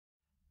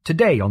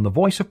Today on The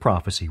Voice of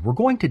Prophecy, we're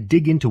going to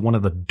dig into one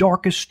of the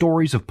darkest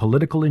stories of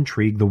political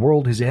intrigue the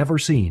world has ever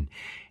seen,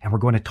 and we're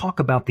going to talk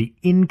about the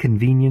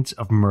inconvenience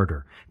of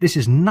murder. This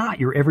is not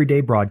your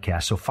everyday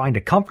broadcast, so find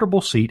a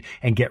comfortable seat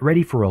and get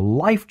ready for a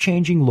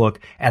life-changing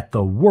look at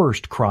the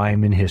worst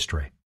crime in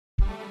history.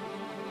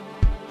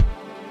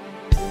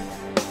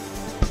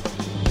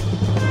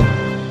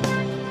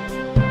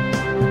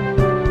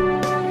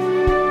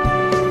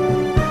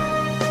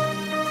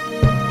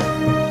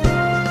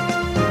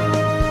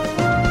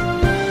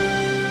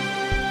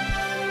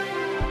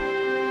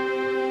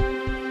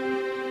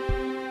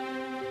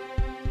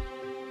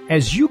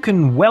 As you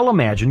can well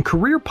imagine,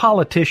 career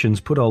politicians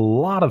put a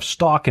lot of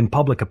stock in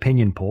public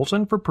opinion polls,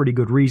 and for pretty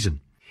good reason.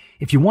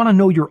 If you want to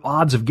know your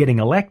odds of getting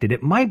elected,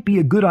 it might be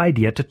a good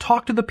idea to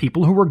talk to the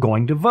people who are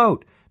going to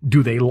vote.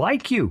 Do they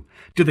like you?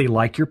 Do they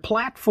like your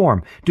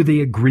platform? Do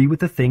they agree with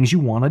the things you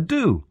want to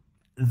do?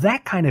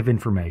 That kind of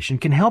information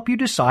can help you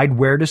decide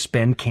where to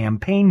spend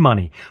campaign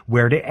money,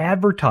 where to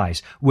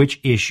advertise,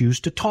 which issues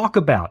to talk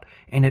about,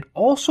 and it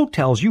also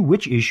tells you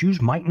which issues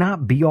might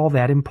not be all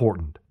that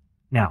important.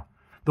 Now,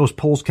 those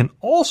polls can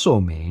also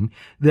mean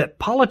that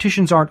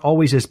politicians aren't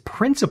always as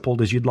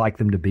principled as you'd like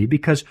them to be,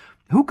 because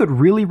who could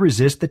really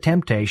resist the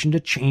temptation to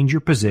change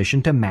your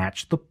position to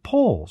match the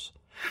polls?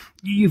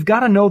 You've got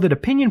to know that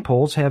opinion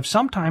polls have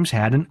sometimes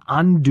had an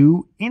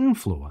undue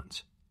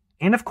influence.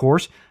 And of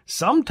course,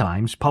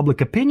 sometimes public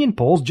opinion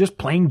polls just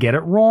plain get it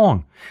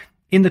wrong.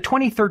 In the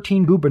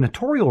 2013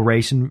 gubernatorial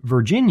race in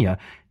Virginia,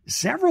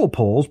 several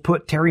polls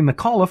put Terry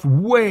McAuliffe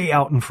way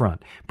out in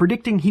front,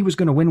 predicting he was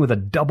going to win with a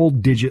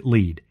double-digit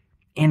lead.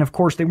 And of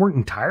course, they weren't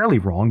entirely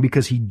wrong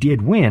because he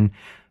did win,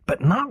 but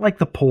not like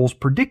the polls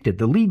predicted.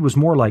 The lead was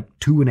more like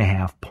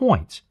 2.5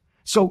 points.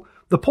 So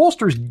the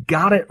pollsters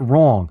got it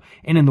wrong.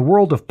 And in the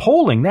world of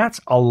polling, that's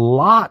a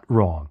lot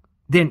wrong.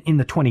 Then in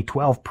the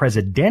 2012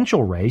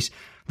 presidential race,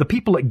 the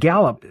people at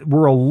Gallup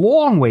were a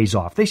long ways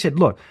off. They said,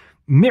 look,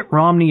 Mitt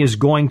Romney is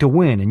going to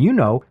win. And you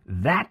know,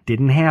 that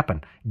didn't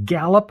happen.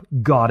 Gallup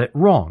got it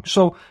wrong.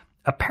 So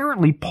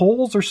apparently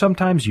polls are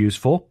sometimes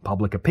useful,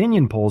 public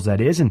opinion polls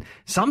that is, and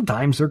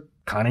sometimes they're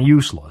kind of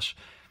useless.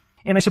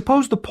 And I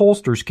suppose the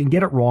pollsters can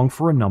get it wrong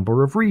for a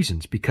number of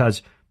reasons,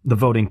 because the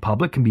voting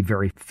public can be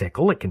very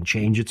fickle. It can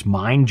change its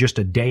mind just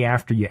a day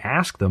after you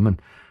ask them,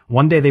 and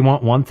one day they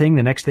want one thing,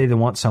 the next day they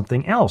want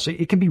something else.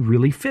 It can be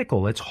really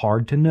fickle. It's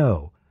hard to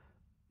know.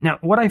 Now,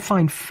 what I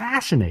find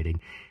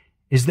fascinating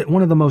is that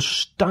one of the most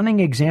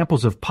stunning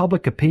examples of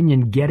public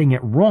opinion getting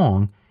it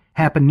wrong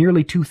happened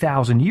nearly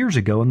 2,000 years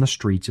ago in the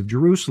streets of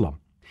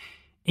Jerusalem.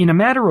 In a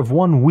matter of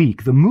 1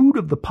 week, the mood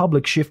of the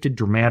public shifted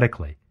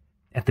dramatically.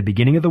 At the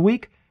beginning of the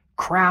week,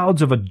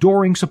 crowds of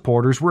adoring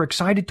supporters were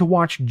excited to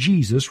watch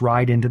Jesus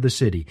ride into the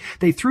city.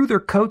 They threw their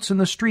coats in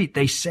the street.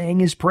 They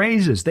sang his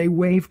praises. They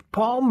waved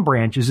palm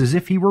branches as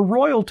if he were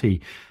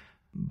royalty.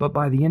 But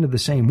by the end of the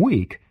same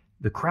week,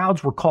 the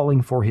crowds were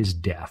calling for his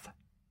death.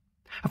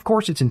 Of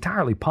course, it's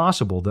entirely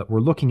possible that we're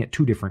looking at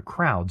two different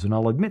crowds, and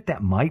I'll admit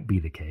that might be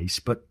the case,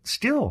 but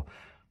still,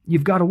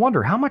 you've got to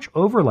wonder how much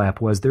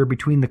overlap was there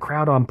between the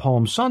crowd on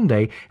Palm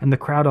Sunday and the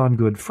crowd on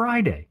Good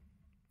Friday?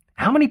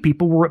 How many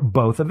people were at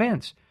both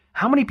events?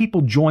 How many people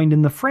joined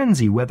in the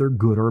frenzy, whether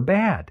good or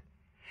bad?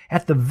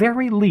 At the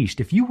very least,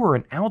 if you were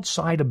an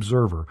outside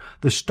observer,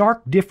 the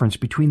stark difference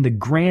between the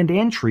grand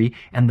entry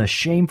and the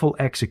shameful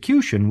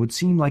execution would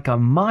seem like a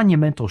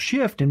monumental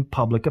shift in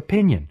public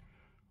opinion.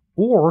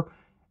 Or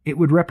it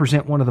would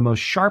represent one of the most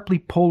sharply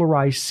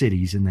polarized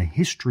cities in the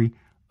history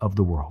of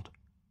the world.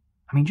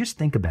 I mean, just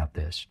think about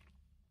this.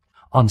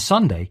 On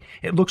Sunday,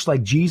 it looks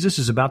like Jesus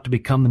is about to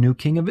become the new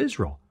king of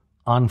Israel.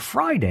 On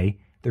Friday,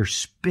 they're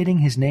spitting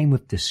his name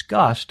with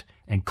disgust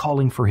and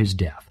calling for his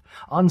death.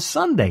 On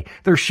Sunday,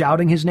 they're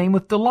shouting his name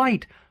with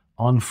delight.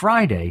 On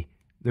Friday,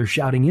 they're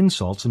shouting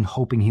insults and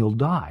hoping he'll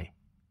die.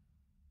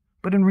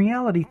 But in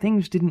reality,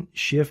 things didn't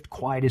shift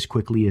quite as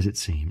quickly as it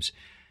seems.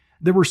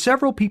 There were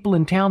several people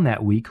in town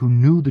that week who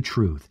knew the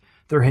truth.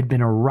 There had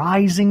been a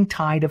rising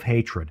tide of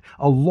hatred,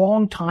 a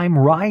long-time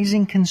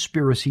rising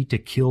conspiracy to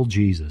kill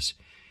Jesus.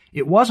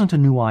 It wasn't a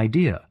new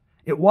idea.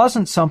 It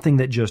wasn't something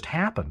that just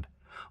happened.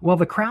 While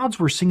the crowds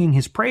were singing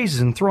his praises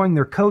and throwing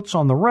their coats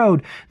on the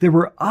road, there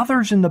were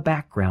others in the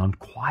background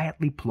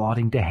quietly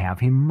plotting to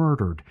have him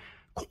murdered,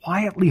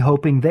 quietly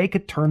hoping they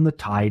could turn the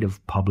tide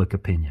of public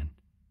opinion.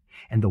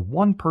 And the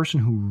one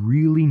person who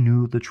really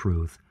knew the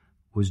truth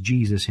was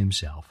Jesus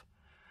himself.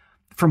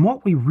 From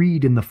what we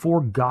read in the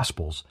 4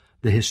 Gospels,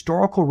 the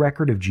historical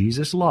record of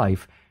Jesus'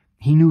 life,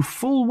 he knew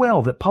full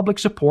well that public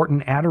support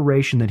and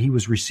adoration that he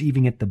was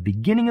receiving at the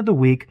beginning of the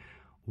week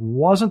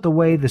wasn't the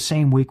way the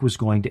same week was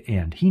going to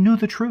end. He knew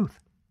the truth.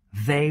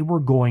 They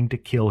were going to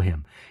kill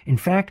him. In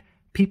fact,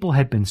 people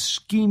had been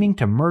scheming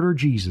to murder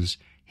Jesus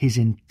his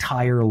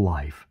entire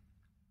life.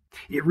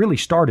 It really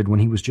started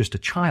when he was just a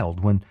child,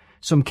 when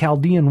some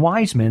Chaldean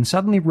wise men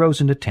suddenly rose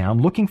into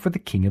town looking for the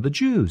king of the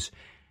Jews.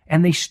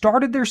 And they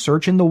started their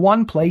search in the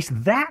one place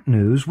that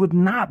news would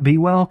not be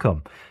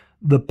welcome,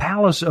 the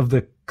palace of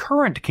the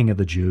current king of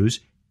the Jews,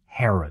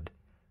 Herod.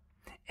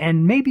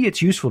 And maybe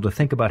it's useful to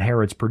think about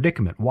Herod's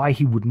predicament, why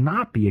he would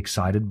not be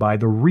excited by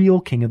the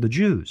real king of the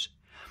Jews.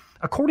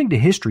 According to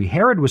history,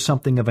 Herod was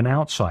something of an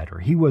outsider.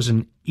 He was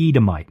an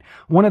Edomite,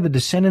 one of the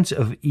descendants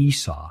of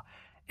Esau.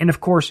 And of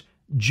course,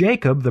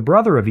 Jacob, the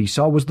brother of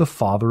Esau, was the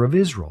father of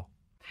Israel.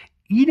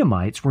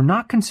 Edomites were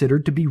not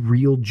considered to be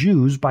real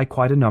Jews by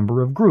quite a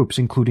number of groups,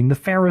 including the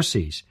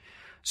Pharisees.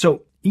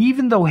 So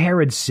even though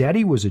Herod said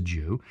he was a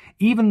Jew,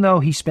 even though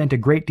he spent a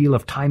great deal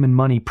of time and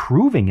money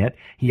proving it,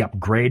 he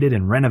upgraded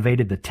and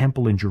renovated the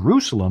temple in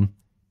Jerusalem,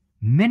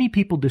 many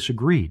people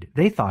disagreed.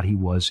 They thought he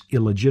was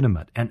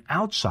illegitimate, an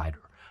outsider,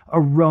 a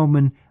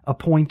Roman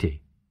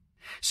appointee.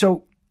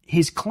 So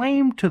his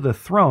claim to the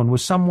throne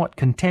was somewhat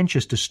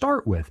contentious to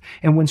start with,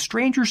 and when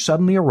strangers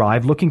suddenly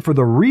arrived looking for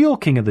the real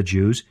king of the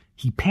Jews,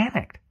 he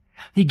panicked.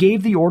 He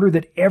gave the order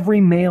that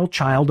every male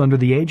child under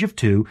the age of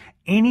 2,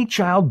 any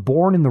child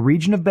born in the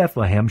region of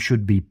Bethlehem,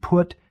 should be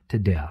put to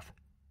death.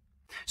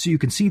 So you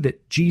can see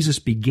that Jesus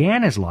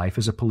began his life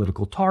as a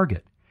political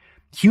target.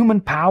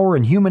 Human power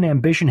and human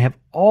ambition have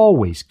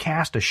always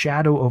cast a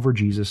shadow over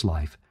Jesus'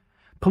 life.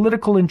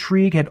 Political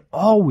intrigue had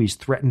always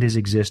threatened his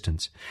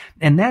existence,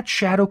 and that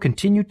shadow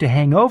continued to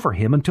hang over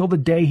him until the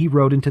day he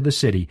rode into the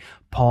city,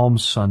 Palm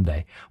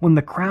Sunday, when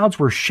the crowds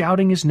were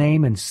shouting his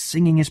name and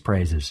singing his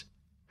praises.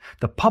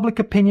 The public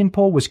opinion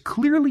poll was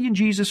clearly in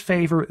Jesus'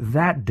 favor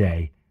that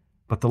day,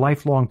 but the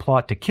lifelong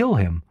plot to kill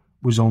him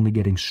was only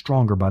getting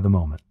stronger by the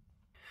moment.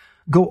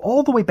 Go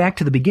all the way back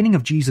to the beginning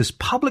of Jesus'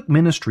 public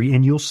ministry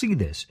and you'll see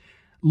this.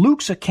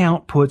 Luke's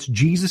account puts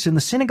Jesus in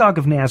the synagogue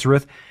of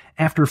Nazareth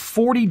after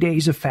 40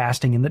 days of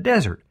fasting in the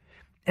desert.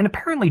 And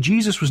apparently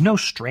Jesus was no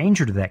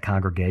stranger to that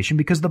congregation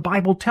because the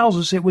Bible tells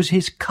us it was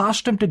his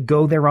custom to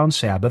go there on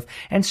Sabbath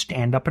and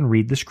stand up and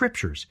read the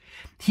scriptures.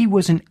 He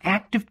was an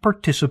active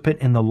participant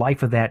in the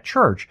life of that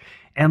church.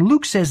 And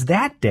Luke says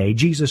that day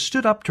Jesus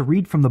stood up to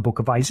read from the book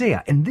of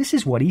Isaiah. And this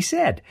is what he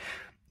said.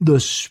 "The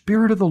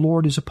Spirit of the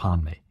Lord is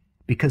upon me,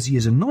 because he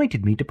has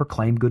anointed me to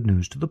proclaim good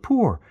news to the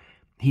poor.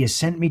 He has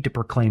sent me to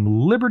proclaim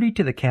liberty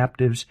to the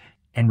captives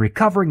and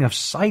recovering of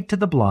sight to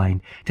the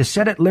blind, to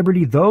set at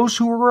liberty those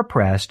who are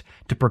oppressed,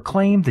 to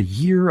proclaim the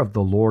year of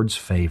the Lord's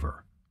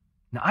favor."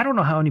 Now, I don't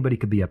know how anybody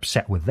could be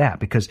upset with that,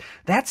 because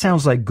that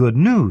sounds like good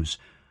news.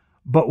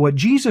 But what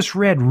Jesus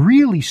read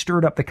really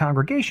stirred up the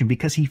congregation,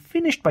 because he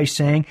finished by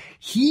saying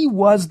he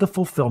was the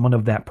fulfillment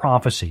of that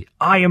prophecy.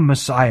 "I am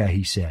Messiah,"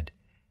 he said.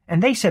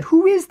 And they said,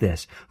 "Who is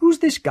this? Who's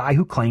this guy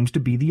who claims to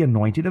be the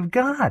anointed of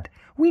God?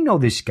 We know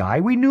this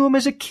guy. We knew him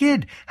as a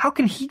kid. How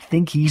can he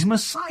think he's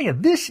Messiah?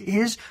 This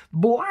is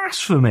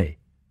blasphemy."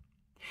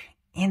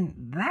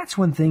 And that's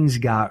when things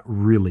got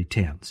really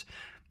tense.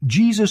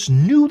 Jesus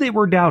knew they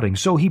were doubting,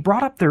 so he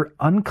brought up their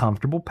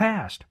uncomfortable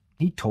past.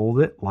 He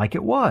told it like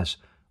it was,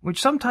 which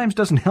sometimes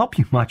doesn't help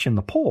you much in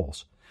the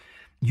polls.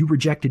 "You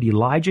rejected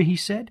Elijah," he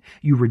said.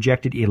 "You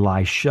rejected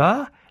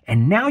Elisha.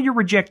 And now you're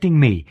rejecting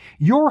me.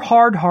 Your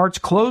hard hearts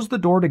closed the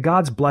door to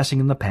God's blessing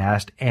in the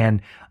past,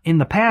 and in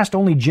the past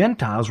only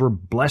Gentiles were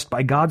blessed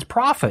by God's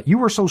prophet. You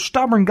were so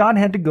stubborn God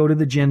had to go to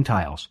the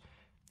Gentiles."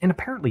 And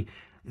apparently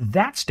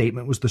that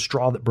statement was the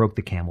straw that broke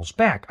the camel's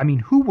back. I mean,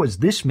 who was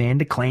this man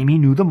to claim he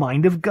knew the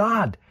mind of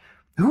God?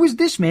 Who is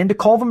this man to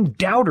call them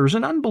doubters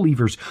and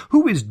unbelievers?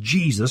 Who is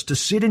Jesus to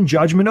sit in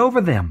judgment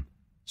over them?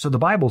 So the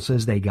Bible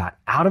says they got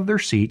out of their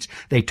seats,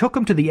 they took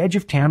him to the edge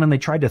of town, and they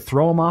tried to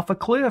throw him off a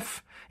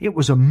cliff. It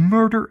was a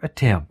murder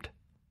attempt.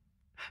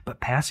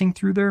 But passing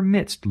through their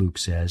midst, Luke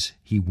says,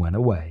 he went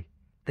away.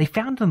 They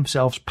found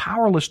themselves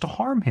powerless to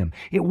harm him.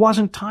 It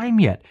wasn't time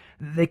yet.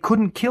 They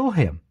couldn't kill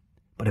him.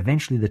 But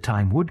eventually the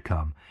time would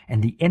come,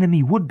 and the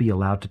enemy would be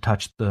allowed to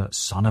touch the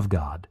Son of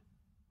God.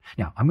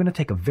 Now, I'm going to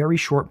take a very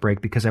short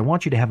break because I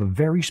want you to have a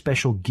very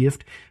special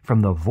gift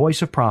from the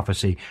Voice of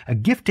Prophecy, a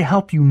gift to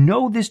help you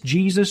know this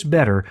Jesus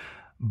better,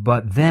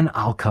 but then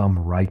I'll come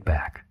right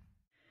back.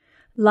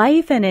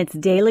 Life and its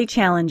daily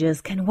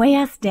challenges can weigh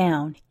us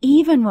down,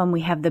 even when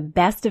we have the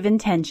best of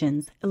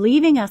intentions,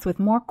 leaving us with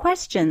more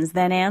questions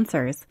than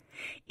answers.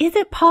 Is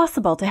it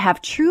possible to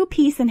have true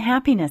peace and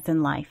happiness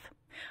in life?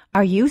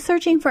 Are you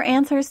searching for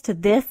answers to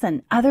this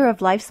and other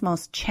of life's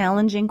most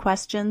challenging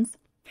questions?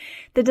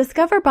 The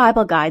Discover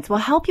Bible Guides will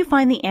help you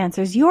find the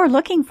answers you're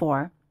looking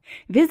for.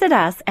 Visit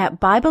us at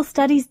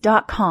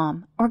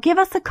BibleStudies.com or give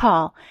us a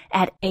call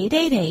at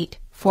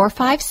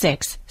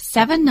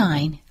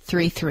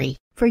 888-456-7933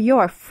 for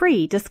your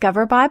free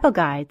Discover Bible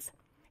Guides.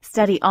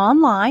 Study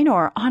online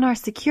or on our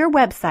secure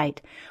website,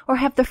 or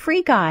have the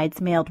free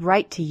guides mailed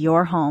right to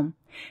your home.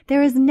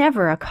 There is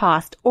never a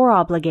cost or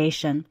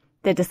obligation.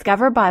 The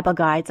Discover Bible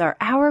Guides are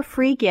our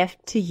free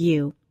gift to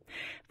you.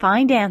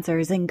 Find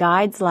answers in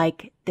guides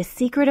like The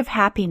Secret of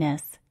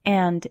Happiness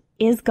and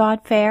Is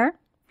God Fair?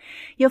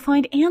 You'll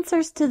find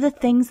answers to the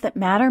things that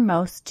matter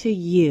most to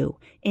you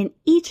in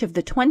each of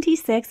the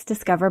 26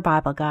 Discover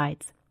Bible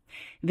Guides.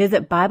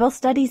 Visit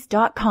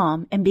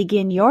BibleStudies.com and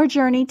begin your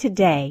journey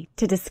today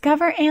to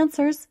discover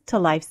answers to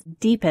life's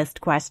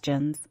deepest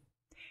questions.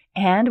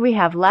 And we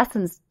have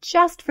lessons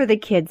just for the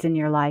kids in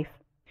your life.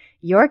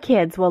 Your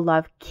kids will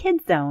love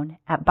Kids Zone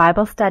at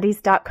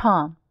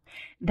BibleStudies.com.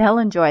 They'll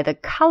enjoy the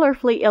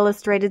colorfully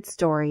illustrated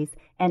stories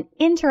and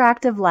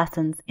interactive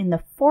lessons in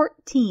the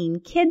 14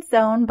 Kids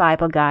Zone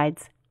Bible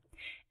Guides.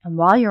 And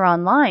while you're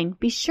online,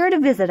 be sure to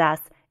visit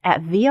us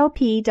at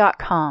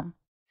VOP.com.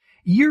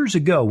 Years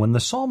ago, when the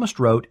psalmist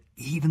wrote,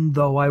 "Even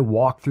though I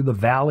walk through the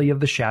valley of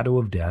the shadow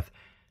of death,"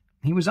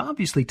 he was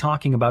obviously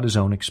talking about his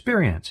own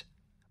experience.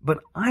 But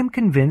I'm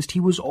convinced he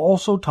was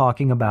also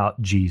talking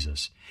about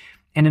Jesus.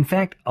 And in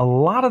fact, a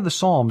lot of the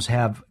Psalms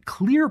have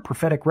clear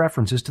prophetic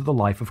references to the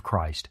life of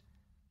Christ.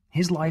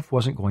 His life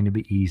wasn't going to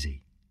be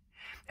easy.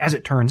 As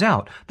it turns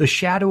out, the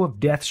shadow of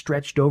death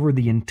stretched over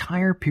the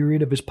entire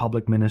period of his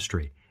public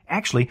ministry.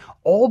 Actually,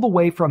 all the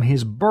way from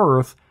his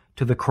birth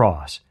to the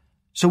cross.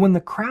 So when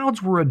the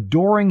crowds were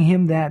adoring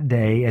him that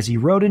day as he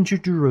rode into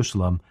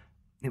Jerusalem,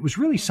 it was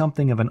really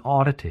something of an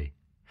oddity.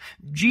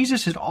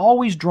 Jesus had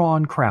always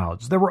drawn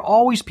crowds. There were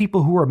always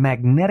people who were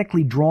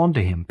magnetically drawn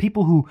to him,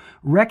 people who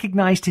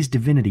recognized his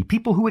divinity,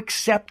 people who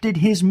accepted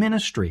his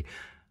ministry.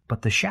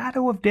 But the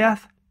shadow of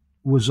death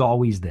was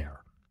always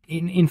there.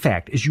 In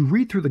fact, as you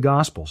read through the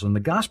Gospels, and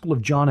the Gospel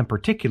of John in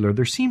particular,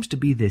 there seems to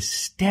be this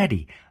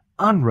steady,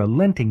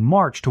 unrelenting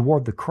march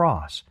toward the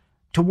cross,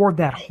 toward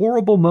that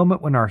horrible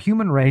moment when our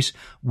human race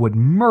would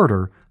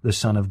murder the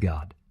Son of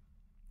God.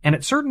 And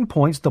at certain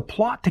points, the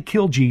plot to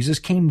kill Jesus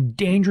came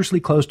dangerously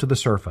close to the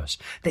surface.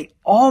 They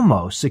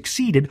almost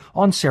succeeded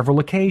on several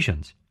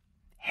occasions.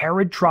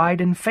 Herod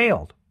tried and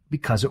failed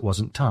because it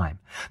wasn't time.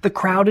 The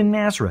crowd in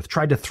Nazareth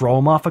tried to throw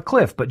him off a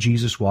cliff, but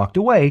Jesus walked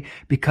away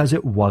because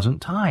it wasn't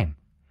time.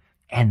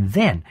 And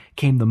then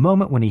came the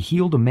moment when he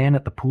healed a man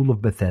at the pool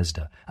of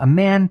Bethesda, a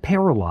man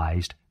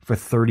paralyzed for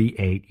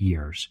 38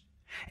 years.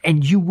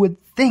 And you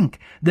would think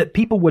that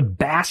people would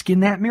bask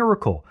in that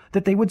miracle,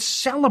 that they would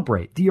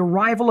celebrate the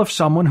arrival of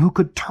someone who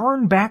could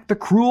turn back the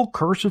cruel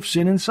curse of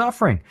sin and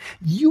suffering.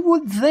 You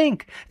would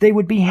think they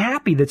would be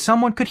happy that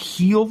someone could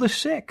heal the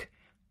sick.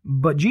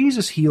 But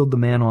Jesus healed the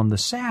man on the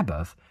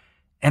Sabbath,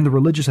 and the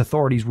religious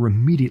authorities were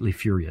immediately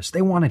furious.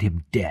 They wanted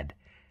him dead.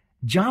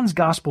 John's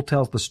Gospel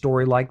tells the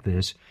story like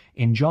this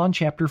in John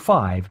chapter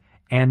 5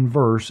 and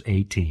verse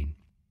 18.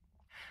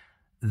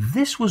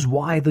 This was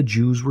why the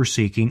Jews were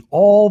seeking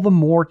all the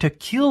more to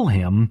kill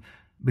him,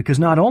 because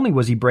not only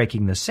was he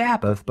breaking the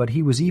Sabbath, but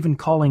he was even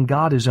calling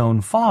God his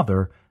own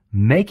Father,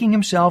 making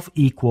himself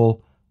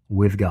equal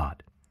with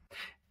God.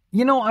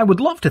 You know, I would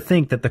love to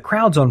think that the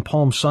crowds on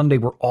Palm Sunday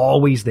were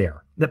always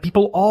there, that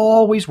people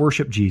always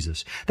worshiped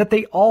Jesus, that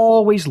they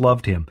always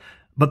loved him.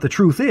 But the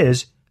truth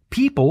is,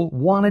 people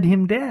wanted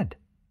him dead.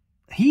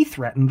 He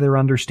threatened their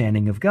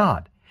understanding of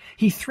God.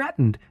 He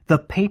threatened the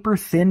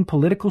paper-thin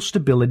political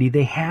stability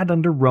they had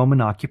under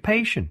Roman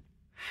occupation.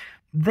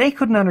 They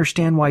couldn't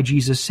understand why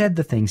Jesus said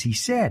the things he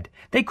said.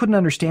 They couldn't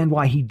understand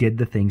why he did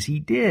the things he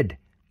did.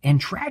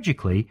 And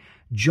tragically,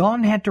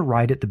 John had to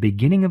write at the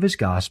beginning of his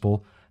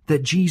gospel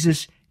that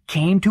Jesus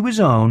came to his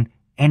own,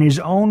 and his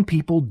own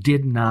people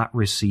did not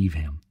receive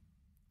him.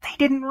 They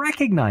didn't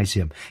recognize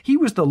him. He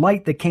was the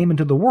light that came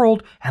into the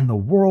world, and the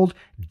world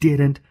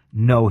didn't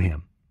know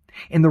him.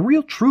 And the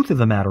real truth of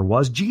the matter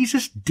was,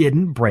 Jesus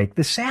didn't break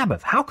the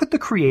Sabbath. How could the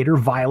Creator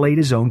violate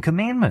his own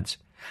commandments?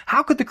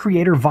 How could the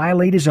Creator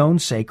violate his own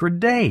sacred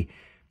day?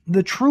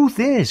 The truth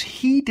is,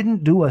 he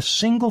didn't do a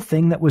single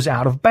thing that was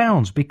out of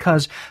bounds,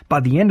 because by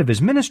the end of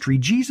his ministry,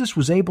 Jesus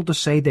was able to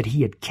say that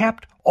he had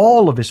kept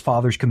all of his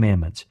Father's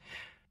commandments.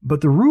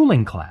 But the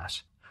ruling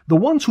class, the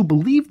ones who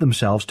believed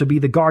themselves to be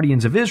the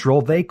guardians of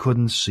Israel, they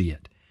couldn't see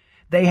it.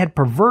 They had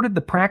perverted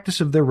the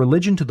practice of their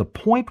religion to the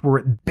point where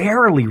it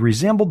barely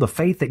resembled the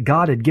faith that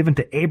God had given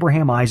to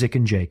Abraham, Isaac,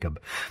 and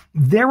Jacob.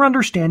 Their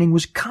understanding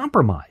was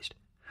compromised.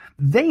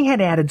 They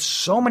had added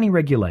so many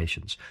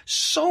regulations,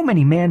 so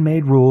many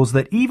man-made rules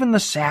that even the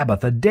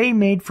Sabbath, a day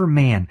made for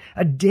man,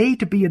 a day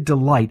to be a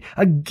delight,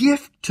 a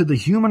gift to the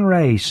human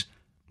race,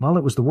 well,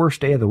 it was the worst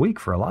day of the week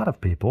for a lot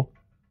of people.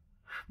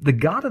 The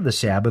God of the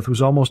Sabbath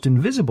was almost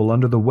invisible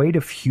under the weight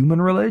of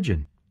human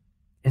religion.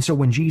 And so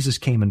when Jesus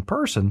came in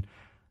person,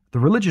 the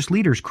religious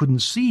leaders couldn't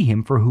see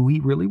him for who he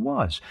really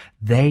was.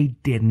 They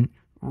didn't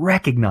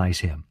recognize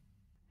him.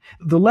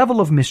 The level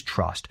of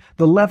mistrust,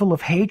 the level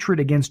of hatred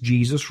against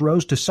Jesus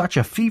rose to such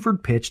a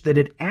fevered pitch that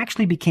it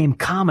actually became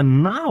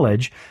common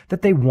knowledge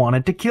that they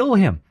wanted to kill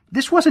him.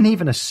 This wasn't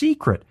even a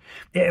secret.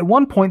 At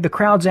one point, the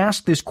crowds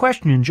asked this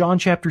question in John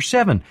chapter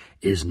 7,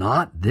 "Is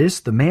not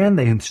this the man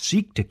they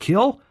seek to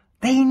kill?"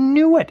 They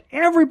knew it.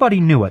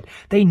 Everybody knew it.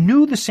 They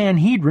knew the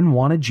Sanhedrin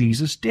wanted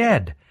Jesus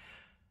dead.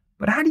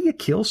 But how do you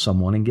kill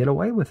someone and get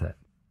away with it?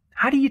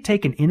 How do you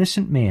take an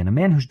innocent man, a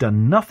man who's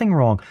done nothing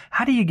wrong,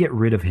 how do you get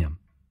rid of him?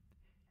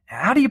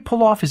 How do you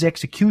pull off his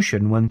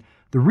execution when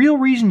the real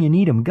reason you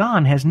need him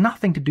gone has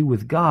nothing to do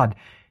with God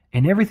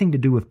and everything to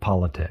do with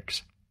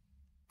politics?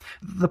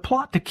 The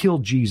plot to kill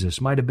Jesus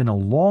might have been a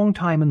long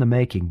time in the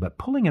making, but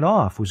pulling it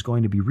off was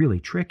going to be really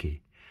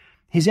tricky.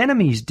 His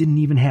enemies didn't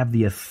even have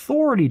the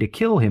authority to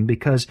kill him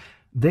because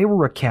they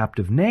were a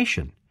captive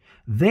nation.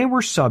 They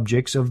were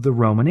subjects of the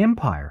Roman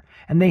Empire,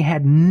 and they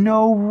had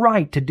no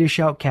right to dish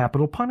out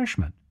capital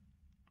punishment.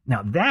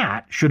 Now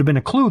that should have been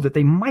a clue that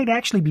they might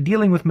actually be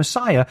dealing with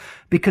Messiah,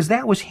 because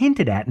that was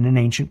hinted at in an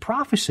ancient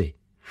prophecy.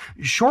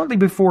 Shortly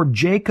before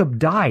Jacob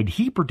died,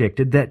 he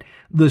predicted that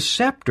the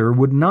scepter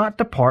would not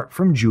depart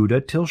from Judah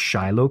till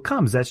Shiloh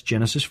comes. That's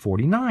Genesis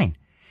 49.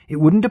 It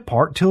wouldn't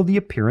depart till the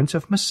appearance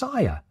of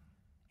Messiah.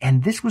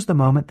 And this was the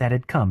moment that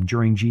had come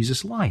during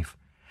Jesus' life.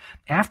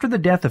 After the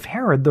death of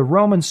Herod, the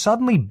Romans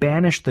suddenly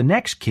banished the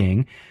next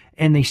king,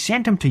 and they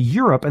sent him to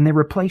Europe, and they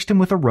replaced him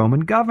with a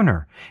Roman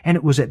governor. And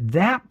it was at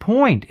that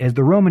point, as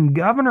the Roman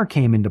governor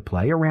came into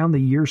play around the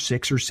year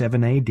 6 or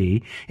 7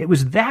 A.D., it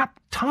was that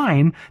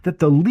time that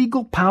the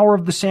legal power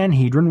of the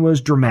Sanhedrin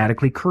was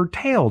dramatically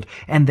curtailed,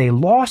 and they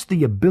lost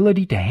the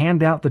ability to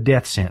hand out the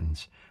death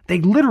sentence.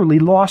 They literally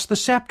lost the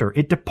scepter.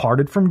 It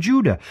departed from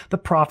Judah. The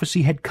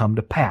prophecy had come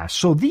to pass.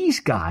 So these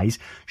guys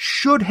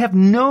should have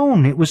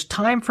known it was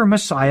time for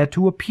Messiah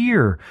to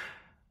appear.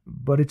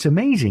 But it's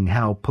amazing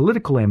how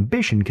political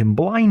ambition can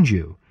blind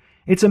you.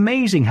 It's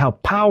amazing how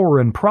power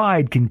and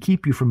pride can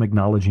keep you from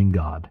acknowledging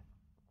God.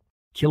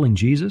 Killing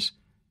Jesus?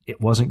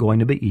 It wasn't going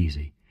to be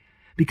easy,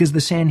 because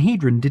the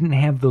Sanhedrin didn't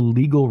have the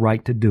legal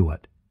right to do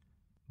it.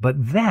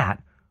 But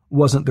that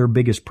wasn't their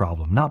biggest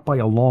problem, not by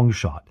a long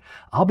shot.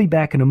 I'll be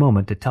back in a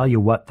moment to tell you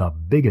what the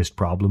biggest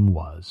problem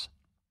was.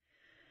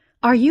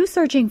 Are you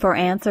searching for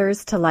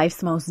answers to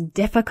life's most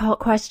difficult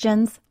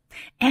questions?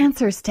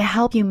 Answers to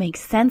help you make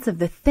sense of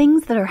the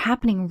things that are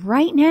happening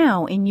right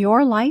now in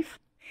your life?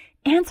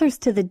 Answers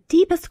to the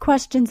deepest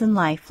questions in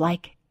life,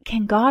 like,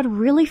 can God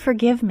really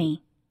forgive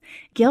me?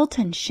 Guilt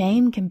and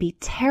shame can be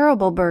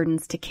terrible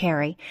burdens to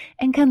carry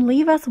and can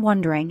leave us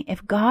wondering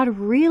if God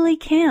really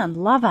can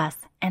love us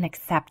and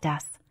accept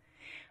us.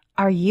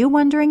 Are you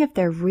wondering if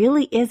there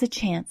really is a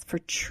chance for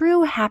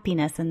true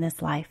happiness in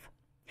this life?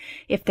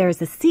 If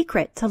there's a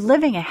secret to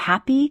living a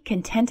happy,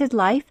 contented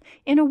life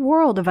in a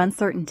world of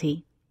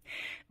uncertainty?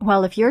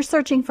 Well, if you're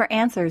searching for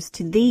answers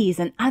to these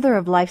and other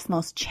of life's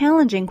most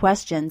challenging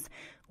questions,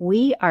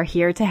 we are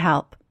here to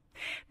help.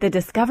 The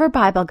Discover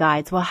Bible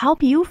Guides will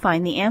help you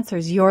find the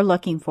answers you're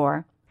looking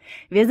for.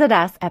 Visit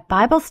us at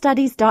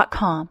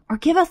BibleStudies.com or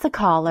give us a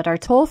call at our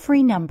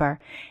toll-free number,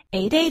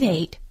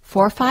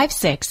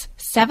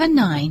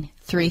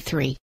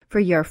 888-456-7933, for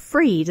your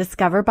free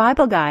Discover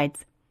Bible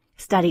Guides.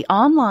 Study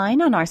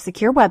online on our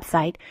secure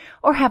website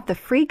or have the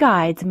free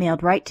guides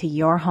mailed right to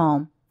your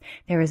home.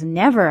 There is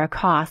never a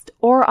cost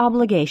or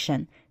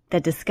obligation. The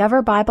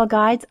Discover Bible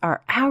Guides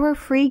are our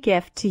free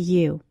gift to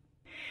you.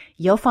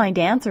 You'll find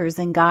answers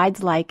in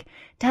guides like,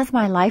 Does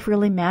my life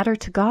really matter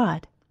to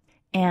God?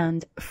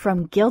 And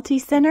From Guilty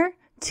Sinner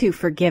to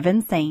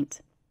Forgiven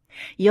Saint.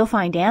 You'll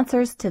find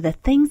answers to the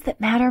things that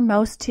matter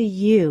most to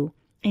you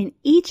in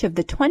each of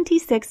the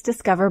 26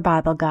 Discover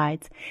Bible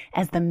Guides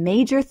as the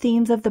major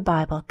themes of the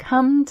Bible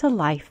come to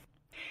life.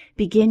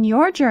 Begin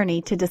your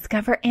journey to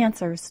discover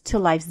answers to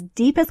life's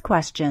deepest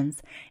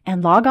questions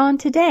and log on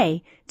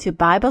today to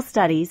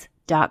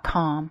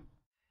BibleStudies.com.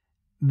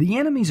 The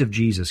enemies of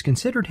Jesus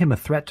considered him a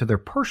threat to their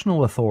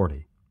personal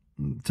authority,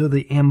 to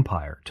the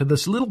empire, to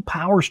this little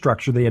power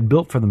structure they had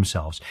built for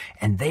themselves,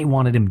 and they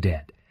wanted him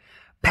dead.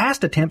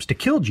 Past attempts to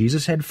kill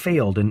Jesus had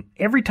failed, and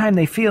every time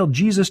they failed,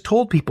 Jesus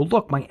told people,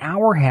 look, my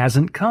hour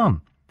hasn't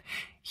come.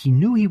 He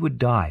knew he would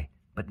die,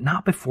 but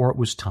not before it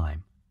was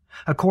time.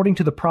 According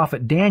to the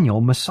prophet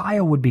Daniel,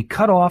 Messiah would be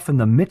cut off in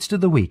the midst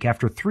of the week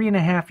after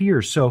 3.5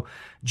 years, so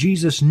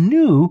Jesus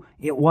knew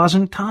it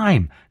wasn't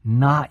time,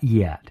 not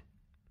yet.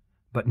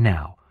 But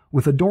now,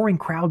 with adoring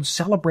crowds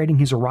celebrating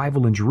his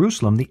arrival in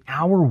Jerusalem, the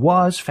hour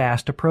was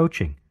fast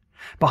approaching.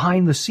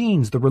 Behind the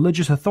scenes, the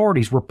religious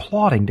authorities were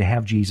plotting to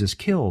have Jesus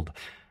killed.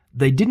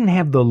 They didn't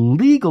have the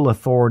legal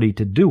authority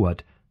to do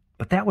it,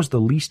 but that was the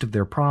least of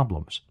their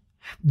problems.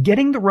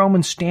 Getting the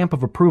Roman stamp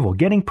of approval,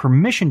 getting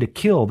permission to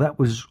kill, that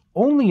was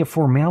only a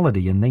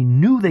formality, and they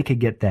knew they could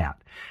get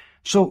that.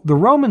 So the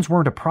Romans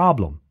weren't a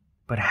problem.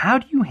 But how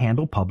do you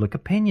handle public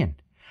opinion?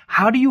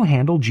 How do you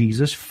handle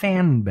Jesus'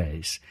 fan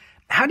base?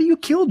 How do you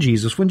kill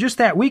Jesus when just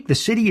that week the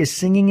city is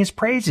singing his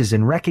praises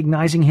and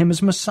recognizing him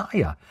as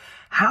Messiah?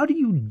 How do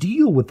you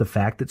deal with the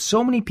fact that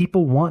so many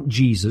people want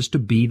Jesus to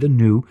be the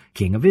new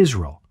King of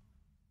Israel?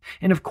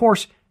 And of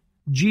course,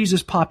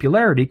 Jesus'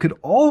 popularity could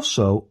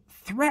also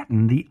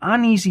threaten the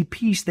uneasy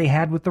peace they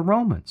had with the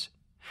Romans.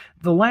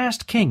 The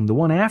last king, the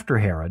one after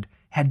Herod,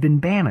 had been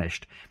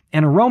banished,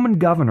 and a Roman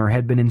governor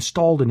had been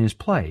installed in his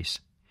place.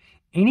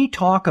 Any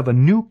talk of a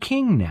new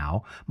king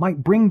now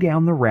might bring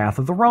down the wrath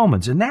of the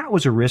Romans, and that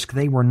was a risk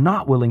they were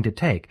not willing to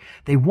take.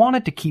 They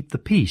wanted to keep the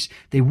peace.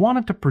 They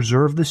wanted to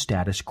preserve the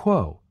status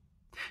quo.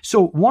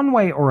 So one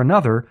way or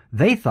another,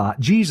 they thought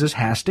Jesus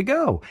has to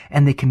go,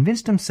 and they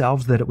convinced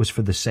themselves that it was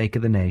for the sake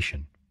of the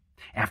nation.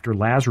 After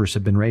Lazarus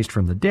had been raised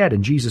from the dead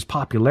and Jesus'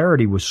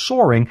 popularity was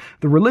soaring,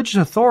 the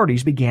religious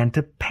authorities began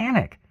to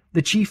panic.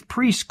 The chief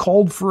priests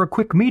called for a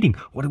quick meeting.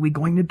 What are we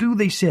going to do,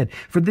 they said,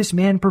 for this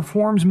man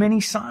performs many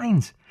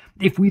signs.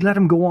 If we let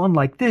him go on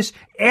like this,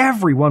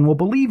 everyone will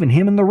believe in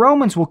him, and the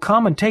Romans will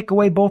come and take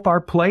away both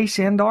our place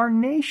and our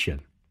nation.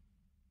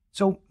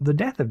 So the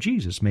death of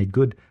Jesus made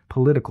good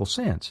political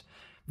sense.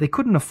 They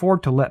couldn't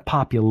afford to let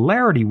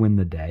popularity win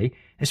the day,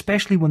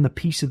 especially when the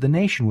peace of the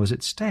nation was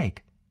at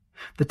stake.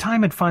 The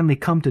time had finally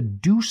come to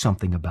do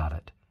something about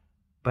it.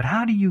 But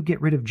how do you get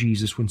rid of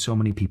Jesus when so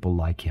many people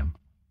like him?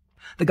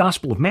 The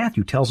Gospel of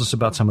Matthew tells us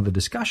about some of the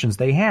discussions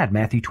they had.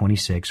 Matthew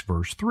 26,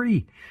 verse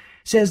 3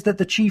 says that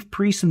the chief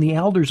priests and the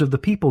elders of the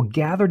people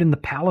gathered in the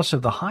palace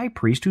of the high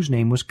priest, whose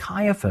name was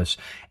Caiaphas,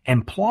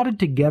 and plotted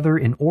together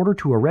in order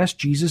to arrest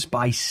Jesus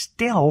by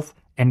stealth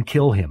and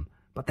kill him.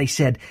 But they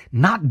said,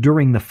 not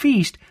during the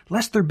feast,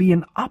 lest there be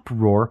an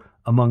uproar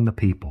among the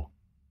people.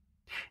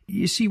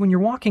 You see, when you're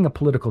walking a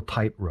political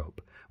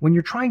tightrope, when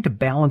you're trying to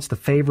balance the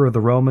favor of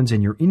the Romans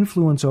and your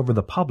influence over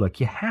the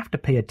public, you have to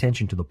pay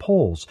attention to the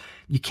polls.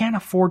 You can't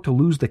afford to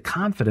lose the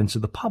confidence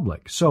of the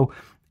public. So,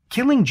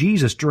 killing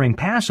Jesus during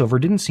Passover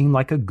didn't seem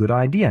like a good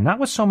idea, not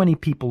with so many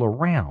people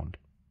around.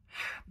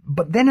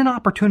 But then an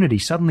opportunity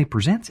suddenly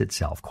presents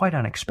itself, quite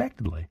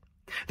unexpectedly.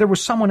 There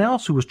was someone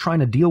else who was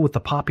trying to deal with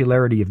the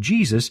popularity of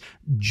Jesus,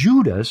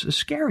 Judas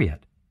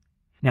Iscariot.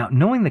 Now,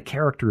 knowing the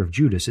character of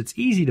Judas, it's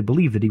easy to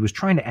believe that he was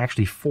trying to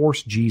actually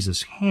force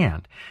Jesus'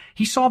 hand.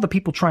 He saw the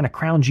people trying to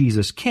crown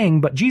Jesus king,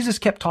 but Jesus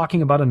kept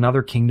talking about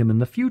another kingdom in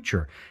the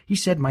future. He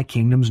said, "My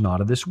kingdom's not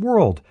of this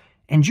world."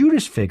 And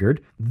Judas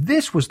figured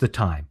this was the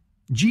time.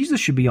 Jesus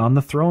should be on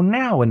the throne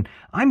now, and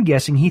I'm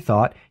guessing he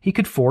thought he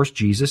could force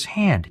Jesus'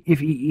 hand.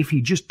 If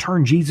he just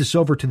turned Jesus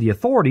over to the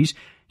authorities,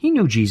 he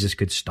knew Jesus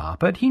could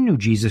stop it. He knew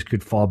Jesus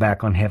could fall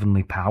back on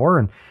heavenly power,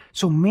 and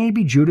so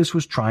maybe Judas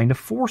was trying to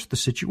force the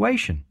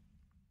situation.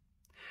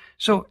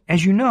 So,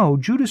 as you know,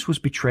 Judas was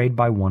betrayed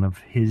by one of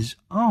his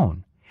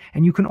own.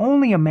 And you can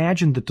only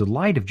imagine the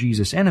delight of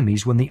Jesus'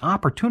 enemies when the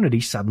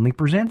opportunity suddenly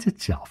presents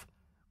itself.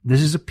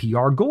 This is a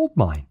PR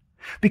goldmine.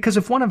 Because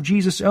if one of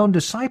Jesus' own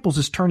disciples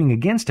is turning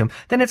against him,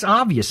 then it's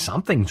obvious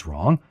something's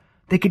wrong.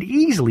 They could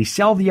easily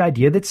sell the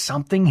idea that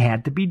something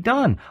had to be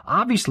done.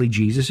 Obviously,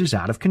 Jesus is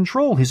out of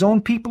control. His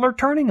own people are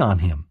turning on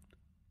him.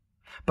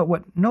 But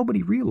what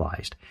nobody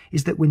realized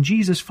is that when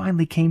Jesus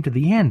finally came to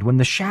the end, when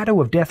the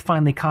shadow of death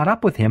finally caught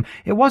up with him,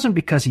 it wasn't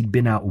because he'd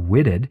been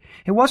outwitted.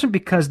 It wasn't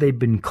because they'd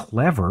been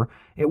clever.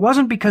 It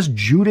wasn't because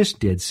Judas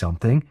did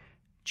something.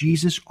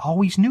 Jesus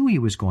always knew he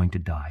was going to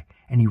die,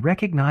 and he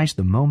recognized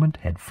the moment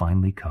had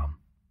finally come.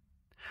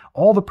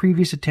 All the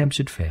previous attempts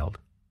had failed.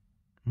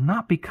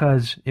 Not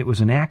because it was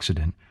an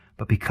accident,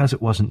 but because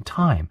it wasn't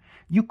time.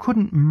 You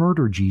couldn't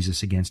murder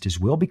Jesus against his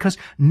will because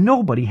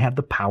nobody had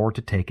the power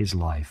to take his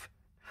life.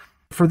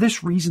 "For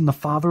this reason the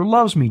Father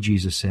loves me,"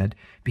 Jesus said,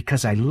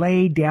 "because I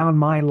lay down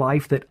my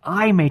life that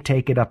I may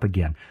take it up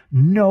again.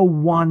 No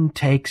one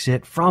takes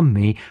it from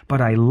me, but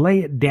I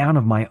lay it down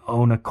of my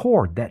own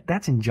accord."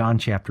 That's in John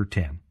chapter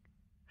 10.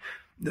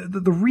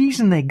 The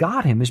reason they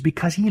got him is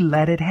because he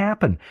let it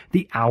happen.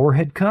 The hour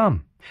had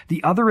come.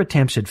 The other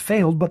attempts had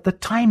failed, but the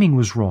timing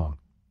was wrong.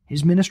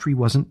 His ministry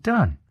wasn't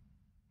done.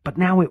 But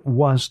now it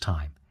was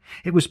time.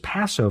 It was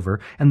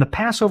Passover, and the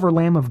Passover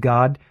Lamb of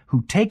God,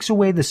 who takes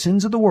away the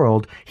sins of the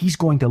world, he's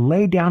going to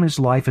lay down his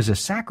life as a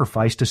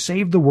sacrifice to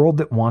save the world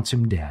that wants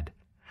him dead.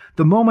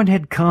 The moment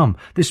had come,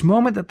 this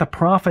moment that the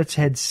prophets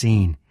had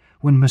seen,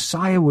 when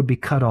Messiah would be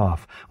cut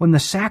off, when the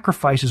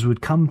sacrifices would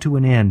come to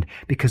an end,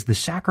 because the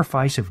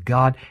sacrifice of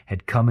God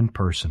had come in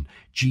person.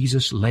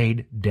 Jesus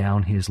laid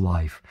down his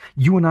life.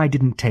 You and I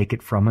didn't take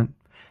it from him.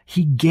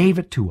 He gave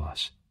it to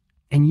us.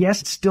 And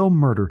yes, it's still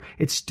murder.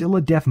 It's still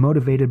a death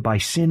motivated by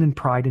sin and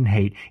pride and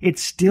hate.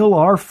 It's still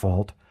our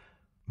fault.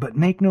 But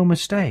make no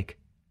mistake,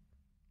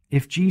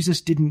 if Jesus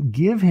didn't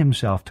give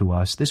himself to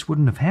us, this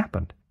wouldn't have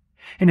happened.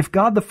 And if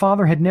God the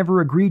Father had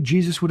never agreed,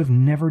 Jesus would have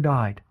never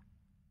died.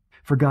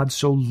 For God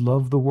so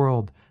loved the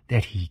world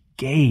that he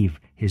gave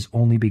his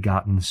only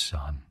begotten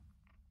Son.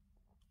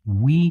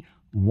 We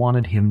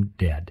wanted him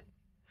dead.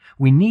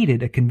 We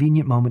needed a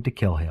convenient moment to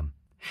kill him.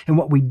 And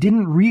what we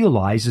didn't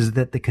realize is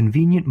that the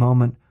convenient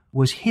moment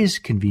was his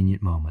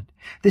convenient moment.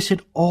 This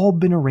had all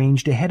been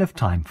arranged ahead of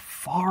time,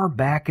 far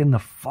back in the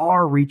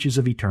far reaches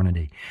of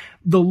eternity.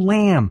 The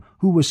Lamb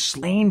who was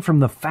slain from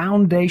the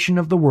foundation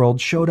of the world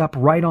showed up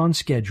right on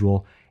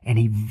schedule, and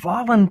he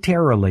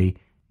voluntarily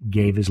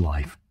gave his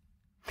life.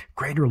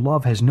 Greater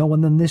love has no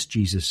one than this,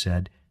 Jesus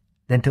said,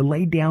 than to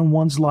lay down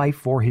one's life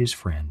for his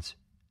friends.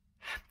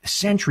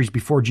 Centuries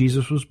before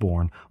Jesus was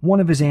born, one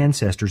of his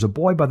ancestors, a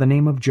boy by the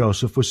name of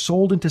Joseph, was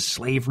sold into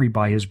slavery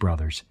by his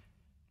brothers.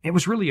 It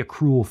was really a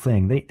cruel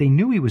thing. They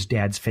knew he was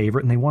Dad's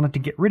favorite and they wanted to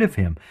get rid of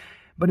him.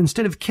 But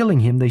instead of killing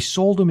him, they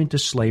sold him into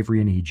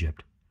slavery in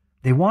Egypt.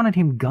 They wanted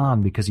him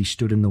gone because he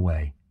stood in the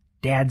way.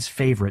 Dad's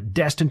favorite,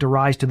 destined to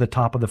rise to the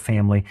top of the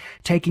family,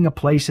 taking a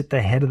place at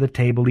the head of the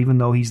table even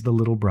though he's the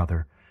little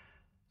brother.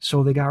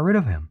 So they got rid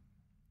of him.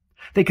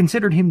 They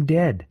considered him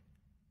dead.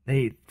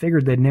 They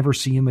figured they'd never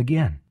see him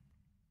again.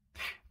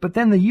 But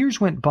then the years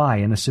went by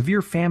and a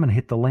severe famine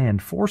hit the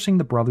land, forcing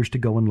the brothers to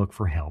go and look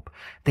for help.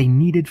 They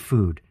needed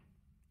food.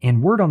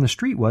 And word on the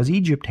street was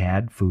Egypt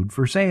had food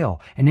for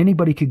sale, and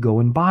anybody could go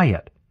and buy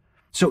it.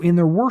 So in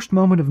their worst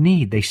moment of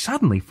need, they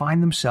suddenly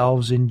find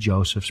themselves in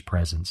Joseph's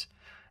presence,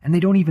 and they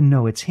don't even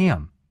know it's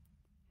him.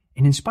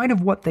 And in spite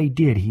of what they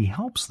did, he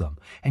helps them.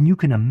 And you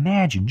can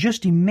imagine,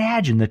 just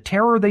imagine the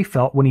terror they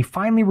felt when he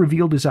finally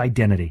revealed his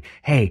identity.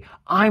 Hey,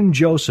 I'm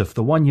Joseph,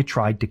 the one you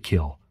tried to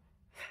kill.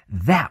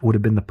 That would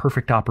have been the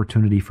perfect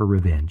opportunity for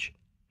revenge.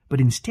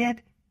 But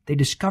instead, they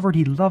discovered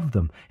he loved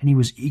them and he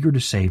was eager to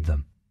save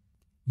them.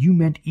 You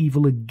meant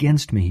evil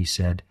against me, he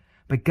said,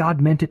 but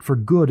God meant it for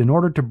good in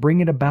order to bring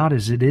it about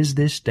as it is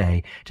this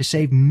day, to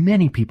save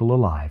many people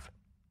alive.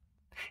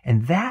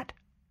 And that,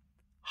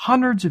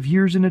 hundreds of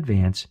years in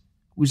advance,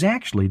 was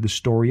actually the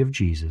story of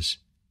Jesus.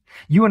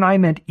 You and I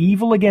meant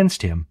evil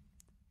against him,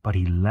 but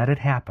he let it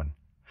happen,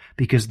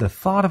 because the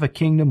thought of a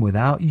kingdom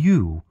without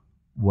you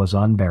was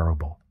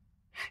unbearable.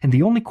 And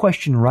the only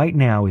question right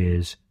now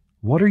is,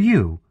 what are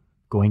you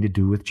going to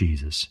do with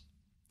Jesus?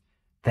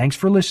 Thanks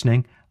for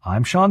listening.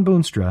 I'm Shawn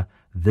Boonstra.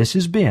 This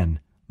has been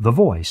The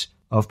Voice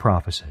of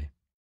Prophecy.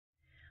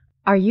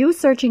 Are you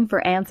searching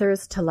for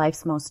answers to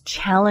life's most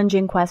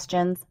challenging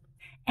questions?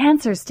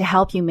 Answers to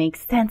help you make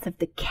sense of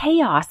the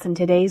chaos in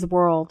today's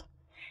world.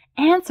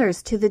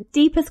 Answers to the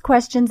deepest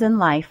questions in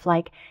life,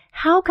 like,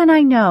 how can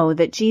I know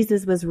that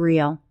Jesus was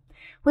real?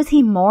 Was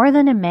he more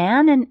than a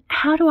man? And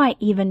how do I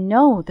even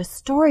know the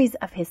stories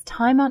of his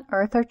time on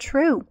earth are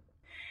true?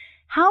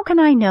 How can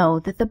I know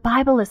that the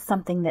Bible is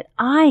something that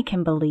I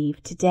can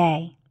believe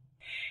today?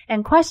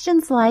 And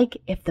questions like,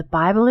 if the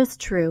Bible is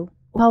true,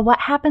 well,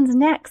 what happens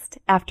next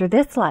after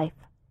this life?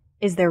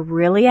 Is there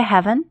really a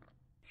heaven?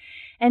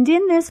 And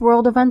in this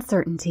world of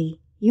uncertainty,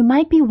 you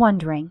might be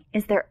wondering,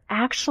 is there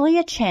actually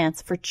a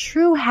chance for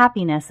true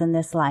happiness in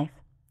this life?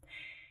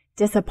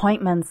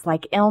 Disappointments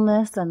like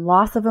illness and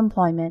loss of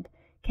employment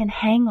can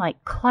hang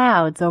like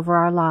clouds over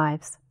our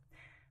lives.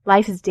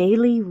 Life's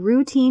daily,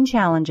 routine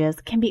challenges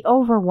can be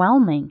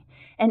overwhelming,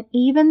 and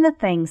even the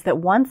things that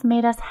once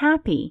made us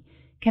happy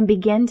can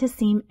begin to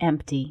seem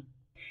empty.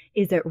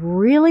 Is it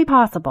really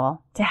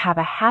possible to have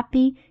a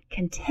happy,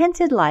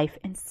 contented life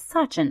in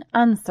such an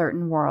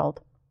uncertain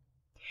world?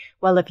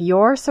 Well, if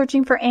you're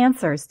searching for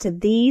answers to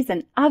these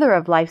and other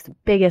of life's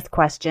biggest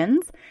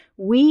questions,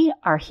 we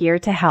are here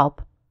to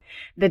help.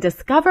 The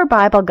Discover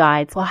Bible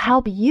Guides will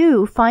help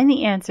you find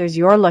the answers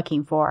you're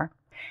looking for.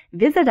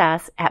 Visit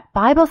us at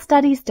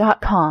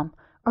BibleStudies.com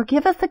or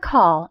give us a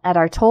call at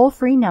our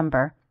toll-free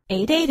number,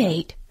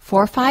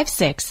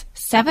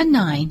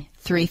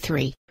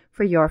 888-456-7933,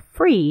 for your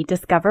free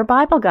Discover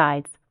Bible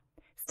Guides.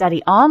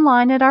 Study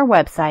online at our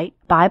website,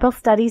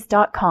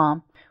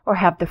 BibleStudies.com, or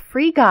have the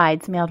free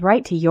guides mailed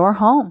right to your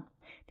home.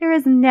 There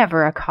is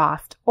never a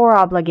cost or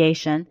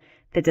obligation.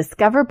 The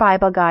Discover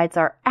Bible Guides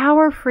are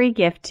our free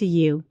gift to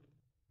you.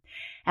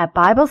 At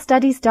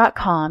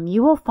BibleStudies.com,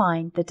 you will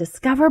find the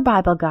Discover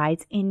Bible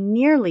Guides in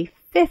nearly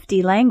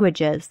 50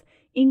 languages,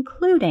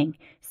 including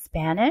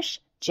Spanish,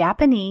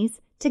 Japanese,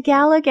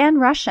 Tagalog, and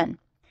Russian.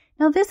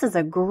 Now, this is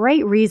a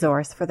great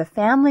resource for the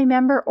family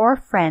member or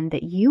friend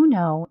that you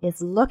know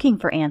is looking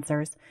for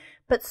answers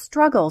but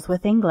struggles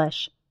with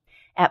English.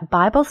 At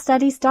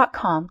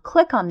BibleStudies.com,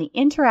 click on the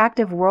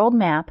interactive world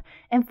map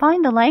and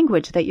find the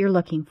language that you're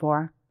looking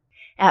for.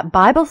 At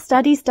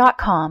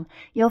BibleStudies.com,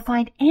 you'll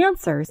find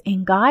answers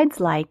in guides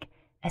like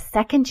A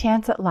Second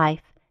Chance at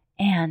Life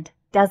and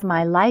Does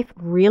My Life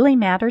Really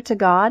Matter to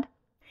God?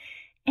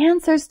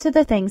 Answers to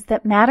the things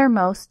that matter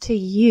most to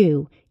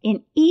you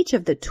in each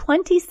of the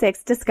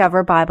 26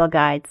 Discover Bible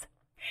Guides.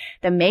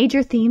 The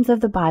major themes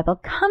of the Bible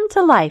come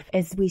to life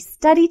as we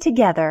study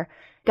together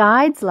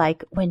guides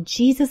like When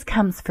Jesus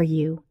Comes for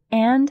You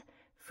and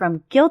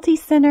From Guilty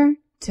Sinner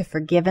to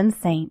Forgiven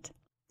Saint.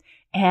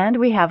 And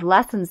we have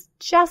lessons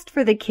just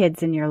for the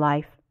kids in your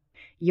life.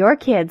 Your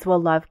kids will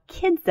love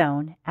Kid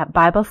Zone at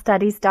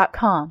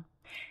BibleStudies.com.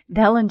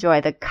 They'll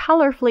enjoy the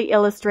colorfully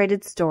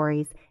illustrated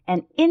stories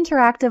and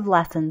interactive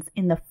lessons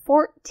in the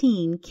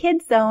 14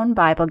 Kid Zone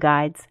Bible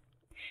Guides.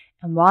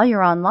 And while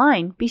you're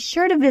online, be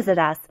sure to visit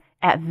us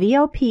at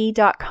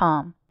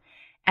VOP.com.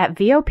 At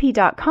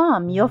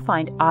VOP.com, you'll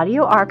find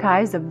audio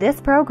archives of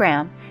this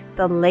program,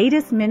 the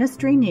latest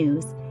ministry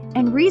news,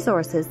 and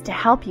resources to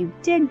help you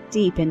dig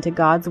deep into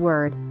God's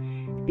Word.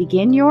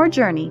 Begin your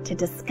journey to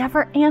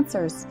discover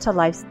answers to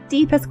life's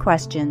deepest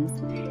questions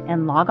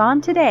and log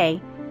on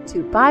today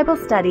to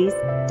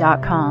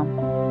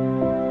BibleStudies.com.